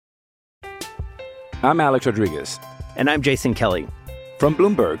I'm Alex Rodriguez. And I'm Jason Kelly. From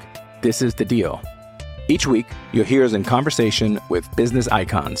Bloomberg, this is The Deal. Each week, you'll hear us in conversation with business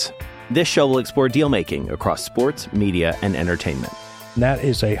icons. This show will explore deal-making across sports, media, and entertainment. That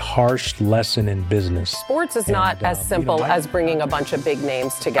is a harsh lesson in business. Sports is not as simple as bringing a bunch of big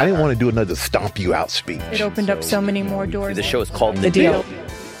names together. I didn't want to do another stomp you out speech. It opened up so many more doors. The show is called The Deal.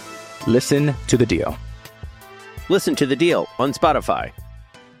 Listen to The Deal. Listen to The Deal on Spotify.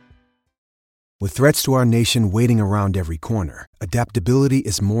 With threats to our nation waiting around every corner, adaptability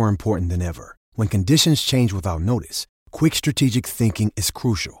is more important than ever. When conditions change without notice, quick strategic thinking is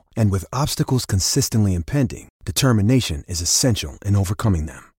crucial. And with obstacles consistently impending, determination is essential in overcoming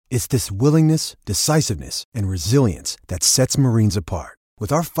them. It's this willingness, decisiveness, and resilience that sets Marines apart.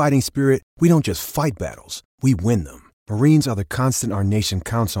 With our fighting spirit, we don't just fight battles, we win them. Marines are the constant our nation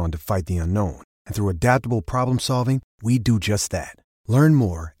counts on to fight the unknown. And through adaptable problem solving, we do just that. Learn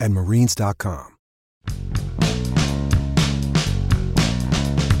more at marines.com.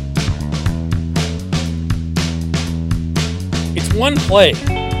 It's one play,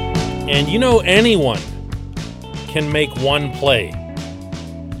 and you know anyone can make one play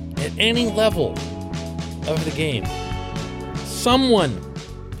at any level of the game. Someone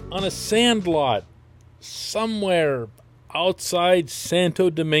on a sandlot somewhere outside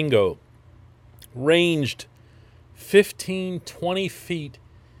Santo Domingo ranged 15, 20 feet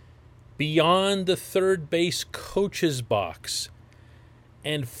beyond the third base coach's box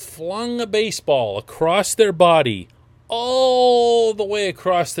and flung a baseball across their body all the way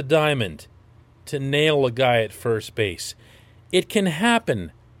across the diamond to nail a guy at first base. It can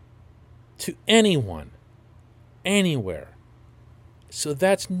happen to anyone, anywhere. So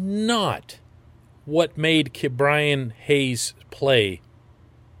that's not what made Ke'Bryan Hayes' play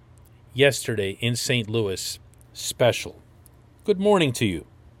yesterday in St. Louis special. Good morning to you.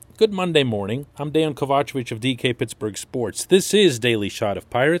 Good Monday morning. I'm Dan Kovacevic of DK Pittsburgh Sports. This is Daily Shot of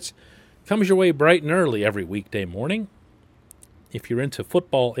Pirates. Comes your way bright and early every weekday morning. If you're into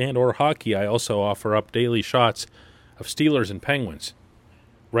football and or hockey, I also offer up daily shots of Steelers and Penguins,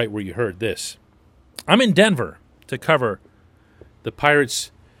 right where you heard this. I'm in Denver to cover the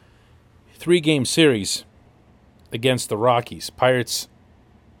Pirates' 3-game series against the Rockies. Pirates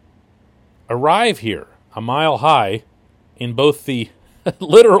arrive here a mile high in both the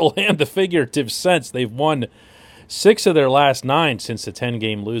literal and the figurative sense. They've won 6 of their last 9 since the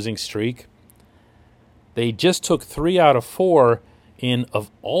 10-game losing streak. They just took 3 out of 4 in,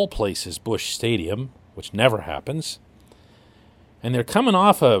 of all places, Busch Stadium, which never happens. And they're coming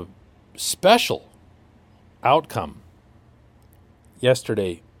off a special outcome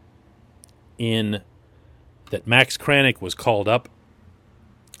yesterday in that Max Kranick was called up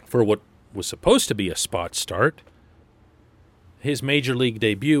for what was supposed to be a spot start. His major league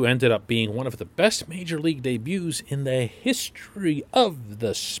debut ended up being one of the best major league debuts in the history of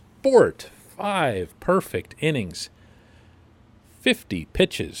the sport. 5 perfect innings, 50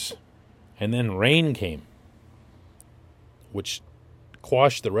 pitches, and then rain came, which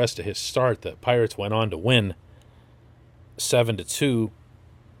quashed the rest of his start. The Pirates went on to win 7-2.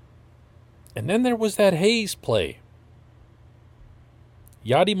 And then there was that Hayes play.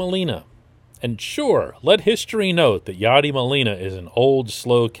 Yadi Molina. And sure, let history note that Yadi Molina is an old,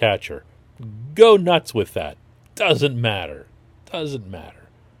 slow catcher. Go nuts with that. Doesn't matter. Doesn't matter.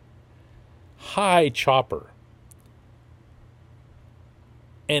 High chopper.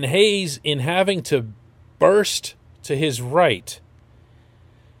 And Hayes, in having to burst to his right,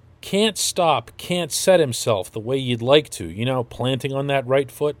 can't stop, can't set himself the way you'd like to. You know, planting on that right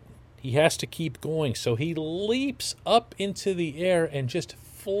foot, he has to keep going. So he leaps up into the air and just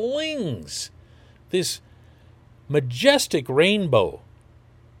flings this majestic rainbow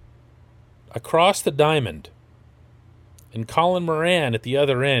across the diamond. And Colin Moran at the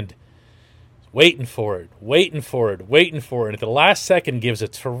other end, waiting for it. And at the last second gives a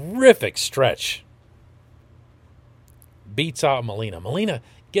terrific stretch. Beats out Molina. Molina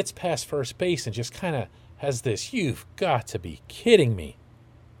gets past first base and just kind of has this, you've got to be kidding me,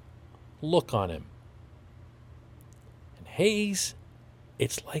 look on him. And Hayes,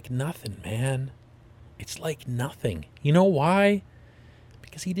 it's like nothing, man. It's like nothing. You know why?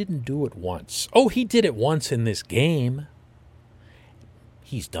 Because he didn't do it once. Oh, he did it once in this game.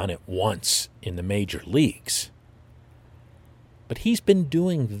 He's done it once in the major leagues. But he's been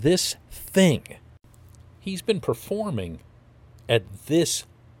doing this thing. He's been performing at this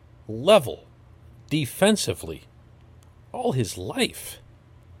level defensively all his life.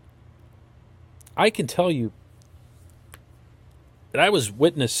 I can tell you that I was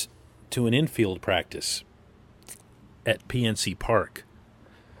witness to an infield practice at PNC Park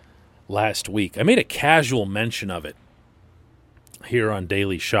last week. I made a casual mention of it here on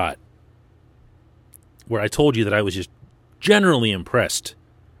Daily Shot, where I told you that I was just generally impressed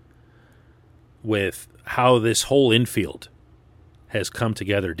with how this whole infield has come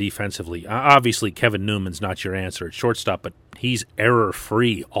together defensively. Obviously, Kevin Newman's not your answer at shortstop, but he's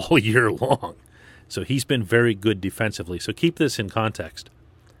error-free all year long. So he's been very good defensively. So keep this in context.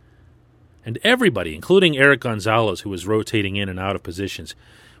 And everybody, including Eric Gonzalez, who was rotating in and out of positions,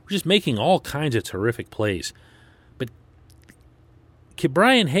 were just making all kinds of terrific plays. But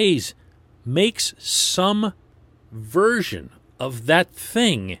Ke'Bryan Hayes makes some version of that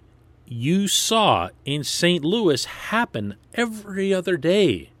thing you saw in St. Louis happen every other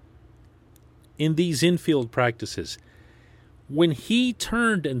day in these infield practices. When he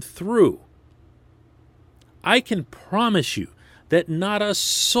turned and threw, I can promise you that not a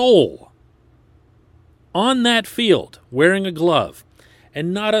soul on that field wearing a glove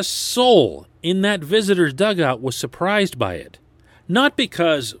and not a soul in that visitor's dugout was surprised by it. Not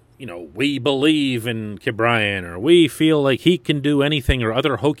because, we believe in Ke'Bryan or we feel like he can do anything or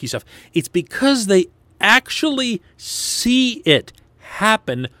other hokey stuff. It's because they actually see it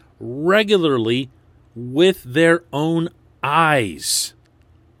happen regularly with their own eyes.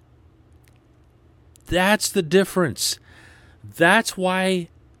 That's the difference. That's why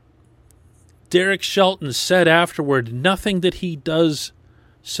Derek Shelton said afterward, nothing that he does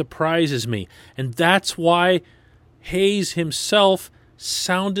surprises me. And that's why Hayes himself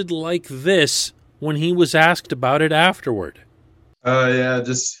sounded like this when he was asked about it afterward.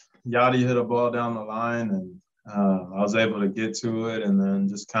 Just Yadi hit a ball down the line, and I was able to get to it, and then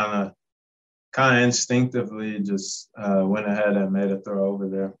just kind of instinctively just went ahead and made a throw over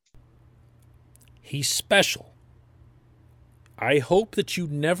there. He's special. I hope that you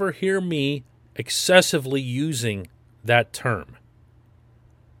never hear me excessively using that term.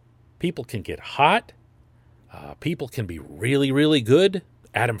 People can get hot. People can be really, really good.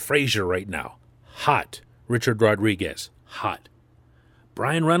 Adam Frazier right now, hot. Richard Rodriguez, hot.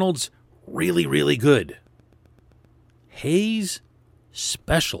 Brian Reynolds, really, really good. Hayes,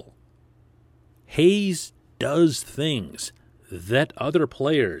 special. Hayes does things that other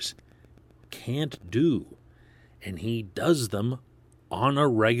players can't do, and he does them on a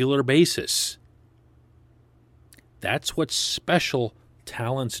regular basis. That's what special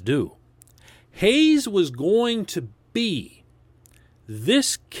talents do. Hayes was going to be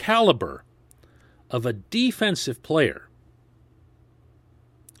this caliber of a defensive player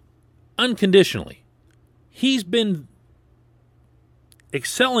unconditionally. He's been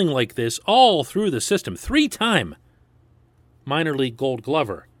excelling like this all through the system. 3-time minor league Gold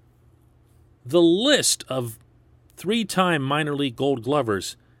Glover. The list of 3-time minor league Gold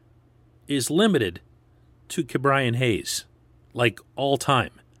Glovers is limited to Ke'Bryan Hayes, like all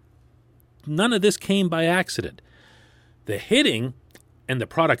time. None of this came by accident. The hitting and the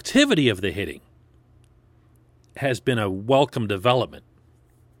productivity of the hitting has been a welcome development.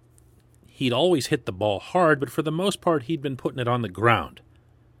 He'd always hit the ball hard, but for the most part, he'd been putting it on the ground.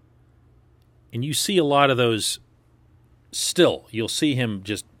 And you see a lot of those still. You'll see him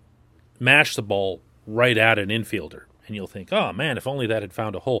just mash the ball right at an infielder. And you'll think, oh man, if only that had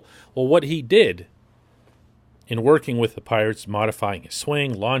found a hole. Well, what he did in working with the Pirates, modifying his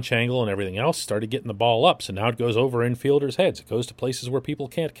swing, launch angle, and everything else, started getting the ball up. So now it goes over infielders' heads. It goes to places where people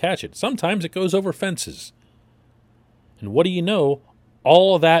can't catch it. Sometimes it goes over fences. And what do you know?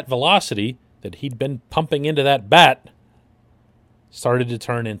 All of that velocity that he'd been pumping into that bat started to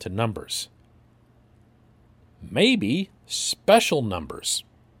turn into numbers. Maybe special numbers.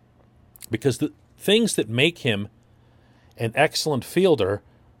 Because the things that make him an excellent fielder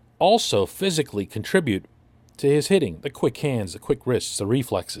also physically contribute to his hitting. The quick hands, the quick wrists, the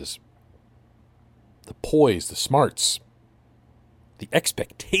reflexes, the poise, the smarts, the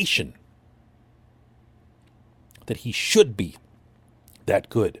expectation that he should be that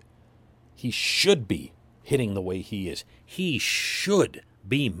good. He should be hitting the way he is. He should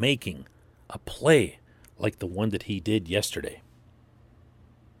be making a play like the one that he did yesterday.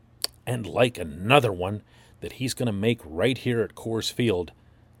 And like another one that he's going to make right here at Coors Field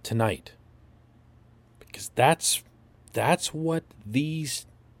tonight. Because that's what these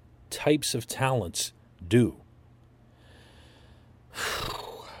types of talents do.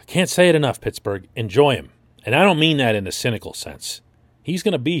 Can't say it enough, Pittsburgh. Enjoy him. And I don't mean that in a cynical sense. He's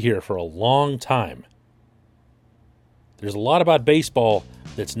going to be here for a long time. There's a lot about baseball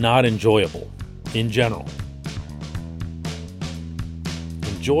that's not enjoyable in general.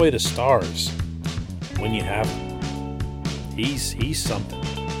 Enjoy the stars when you have them. He's something.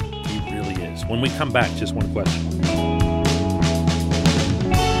 He really is. When we come back, just one question.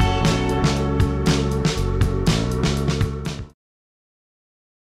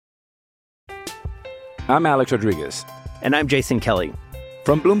 I'm Alex Rodriguez. And I'm Jason Kelly.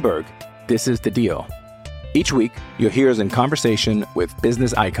 From Bloomberg, this is The Deal. Each week, you'll hear us in conversation with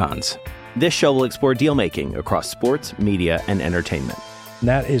business icons. This show will explore deal-making across sports, media, and entertainment.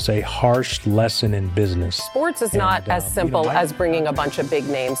 That is a harsh lesson in business. Sports is not as simple as bringing a bunch of big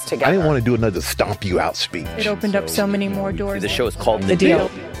names together. I didn't want to do another stomp you out speech. It opened up so many more doors. The show is called The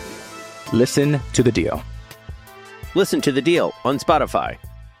Deal. Listen to The Deal. Listen to The Deal on Spotify.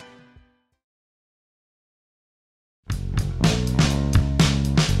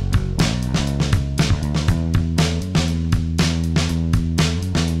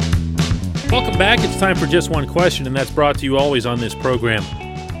 Welcome back. It's time for Just One Question, and that's brought to you always on this program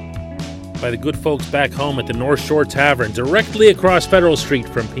by the good folks back home at the North Shore Tavern, directly across Federal Street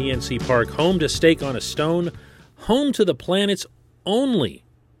from PNC Park, home to Steak on a Stone, home to the planet's only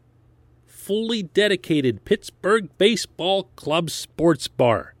fully dedicated Pittsburgh Baseball Club sports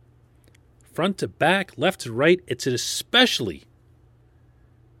bar. Front to back, left to right, it's especially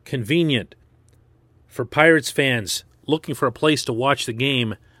convenient for Pirates fans looking for a place to watch the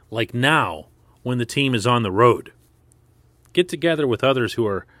game like now when the team is on the road. Get together with others who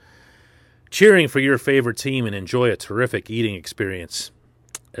are cheering for your favorite team and enjoy a terrific eating experience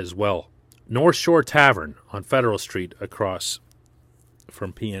as well. North Shore Tavern on Federal Street across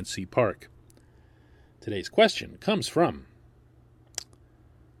from PNC Park. Today's question comes from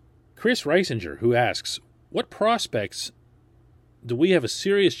Chris Reisinger, who asks, what prospects do we have a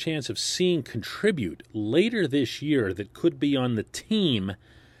serious chance of seeing contribute later this year that could be on the team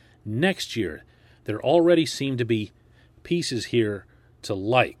next year? There already seem to be pieces here to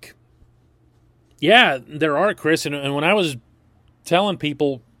like. Yeah, there are, Chris. And when I was telling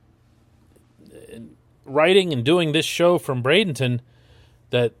people, writing and doing this show from Bradenton,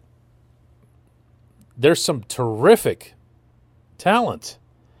 that there's some terrific talent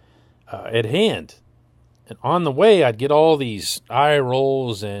at hand. And on the way, I'd get all these eye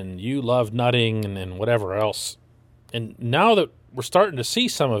rolls and you love nutting and whatever else. And now that we're starting to see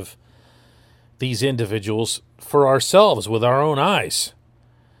some of these individuals for ourselves with our own eyes,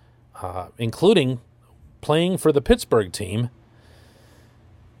 including playing for the Pittsburgh team,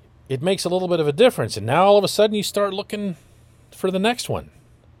 it makes a little bit of a difference. And now all of a sudden you start looking for the next one.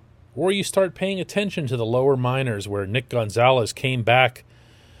 Or you start paying attention to the lower minors where Nick Gonzalez came back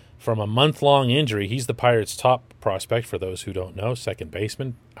from a month-long injury. He's the Pirates' top prospect, for those who don't know, second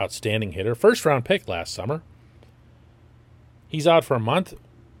baseman, outstanding hitter, first-round pick last summer. He's out for a month,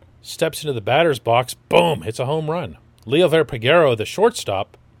 steps into the batter's box, boom, hits a home run. Leover Peguero, the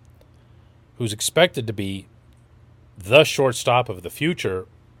shortstop, who's expected to be the shortstop of the future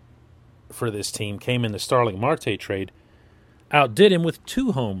for this team, came in the Starling Marte trade, outdid him with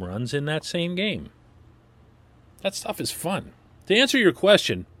 2 home runs in that same game. That stuff is fun. To answer your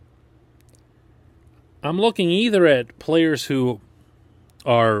question, I'm looking either at players who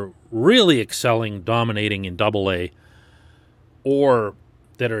are really excelling, dominating in Double-A, or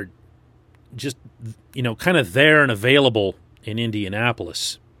that are just, kind of there and available in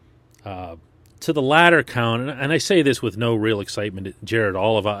Indianapolis. To the latter count, and I say this with no real excitement, Jared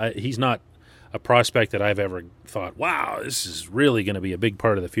Oliva, he's not a prospect that I've ever thought, wow, this is really going to be a big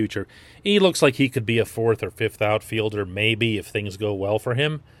part of the future. He looks like he could be a 4th or 5th outfielder, maybe, if things go well for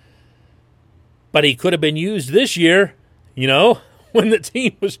him. But he could have been used this year, when the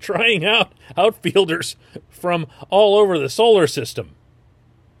team was trying out outfielders from all over the solar system,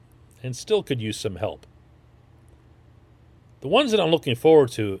 and still could use some help. The ones that I'm looking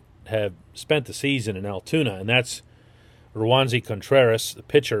forward to have spent the season in Altoona, and that's Roansy Contreras, the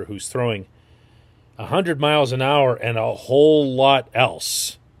pitcher who's throwing 100 miles an hour and a whole lot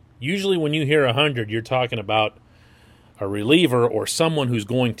else. Usually when you hear 100, you're talking about a reliever or someone who's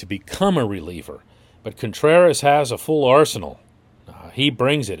going to become a reliever. But Contreras has a full arsenal. He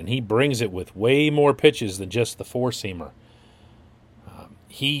brings it, and he brings it with way more pitches than just the four-seamer.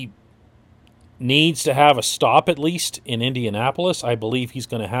 He needs to have a stop at least in Indianapolis. I believe he's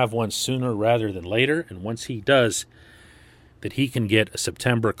going to have one sooner rather than later, and once he does, that he can get a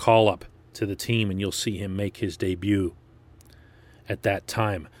September call-up to the team, and you'll see him make his debut at that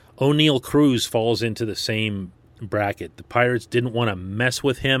time. O'Neal Cruz falls into the same bracket. The Pirates didn't want to mess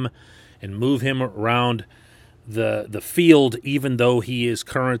with him and move him around the field, even though he is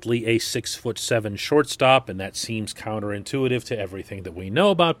currently a 6'7" shortstop, and that seems counterintuitive to everything that we know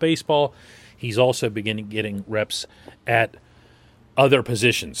about baseball. He's also beginning getting reps at other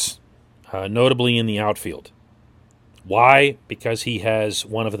positions, notably in the outfield. Why? Because he has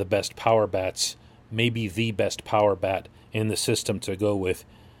one of the best power bats, maybe the best power bat in the system, to go with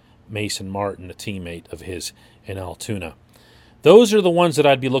Mason Martin, a teammate of his in Altoona. Those are the ones that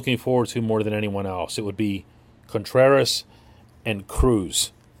I'd be looking forward to more than anyone else. It would be Contreras and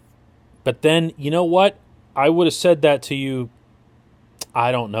Cruz. But then, you know what? I would have said that to you,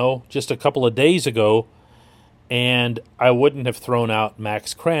 I don't know, just a couple of days ago, and I wouldn't have thrown out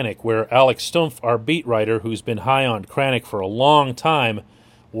Max Kranick, where Alex Stumpf, our beat writer, who's been high on Kranick for a long time,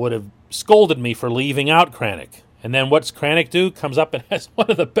 would have scolded me for leaving out Kranick. And then what's Kranick do? Comes up and has one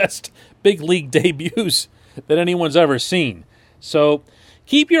of the best big league debuts that anyone's ever seen. So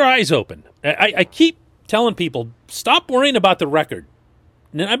keep your eyes open. I keep telling people, stop worrying about the record.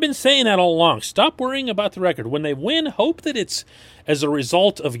 And I've been saying that all along. Stop worrying about the record. When they win, hope that it's as a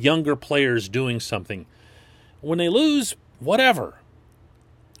result of younger players doing something. When they lose, whatever.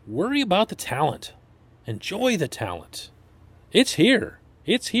 Worry about the talent. Enjoy the talent. It's here.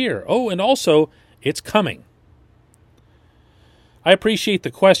 It's here. Oh, and also, it's coming. I appreciate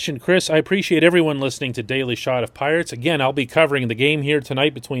the question, Chris. I appreciate everyone listening to Daily Shot of Pirates. Again, I'll be covering the game here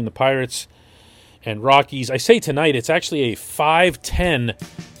tonight between the Pirates and Rockies. I say tonight, it's actually a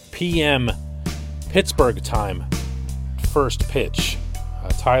 5:10 p.m. Pittsburgh time first pitch.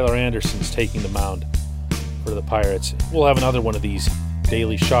 Tyler Anderson's taking the mound for the Pirates. We'll have another one of these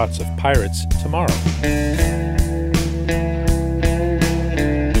Daily Shots of Pirates tomorrow.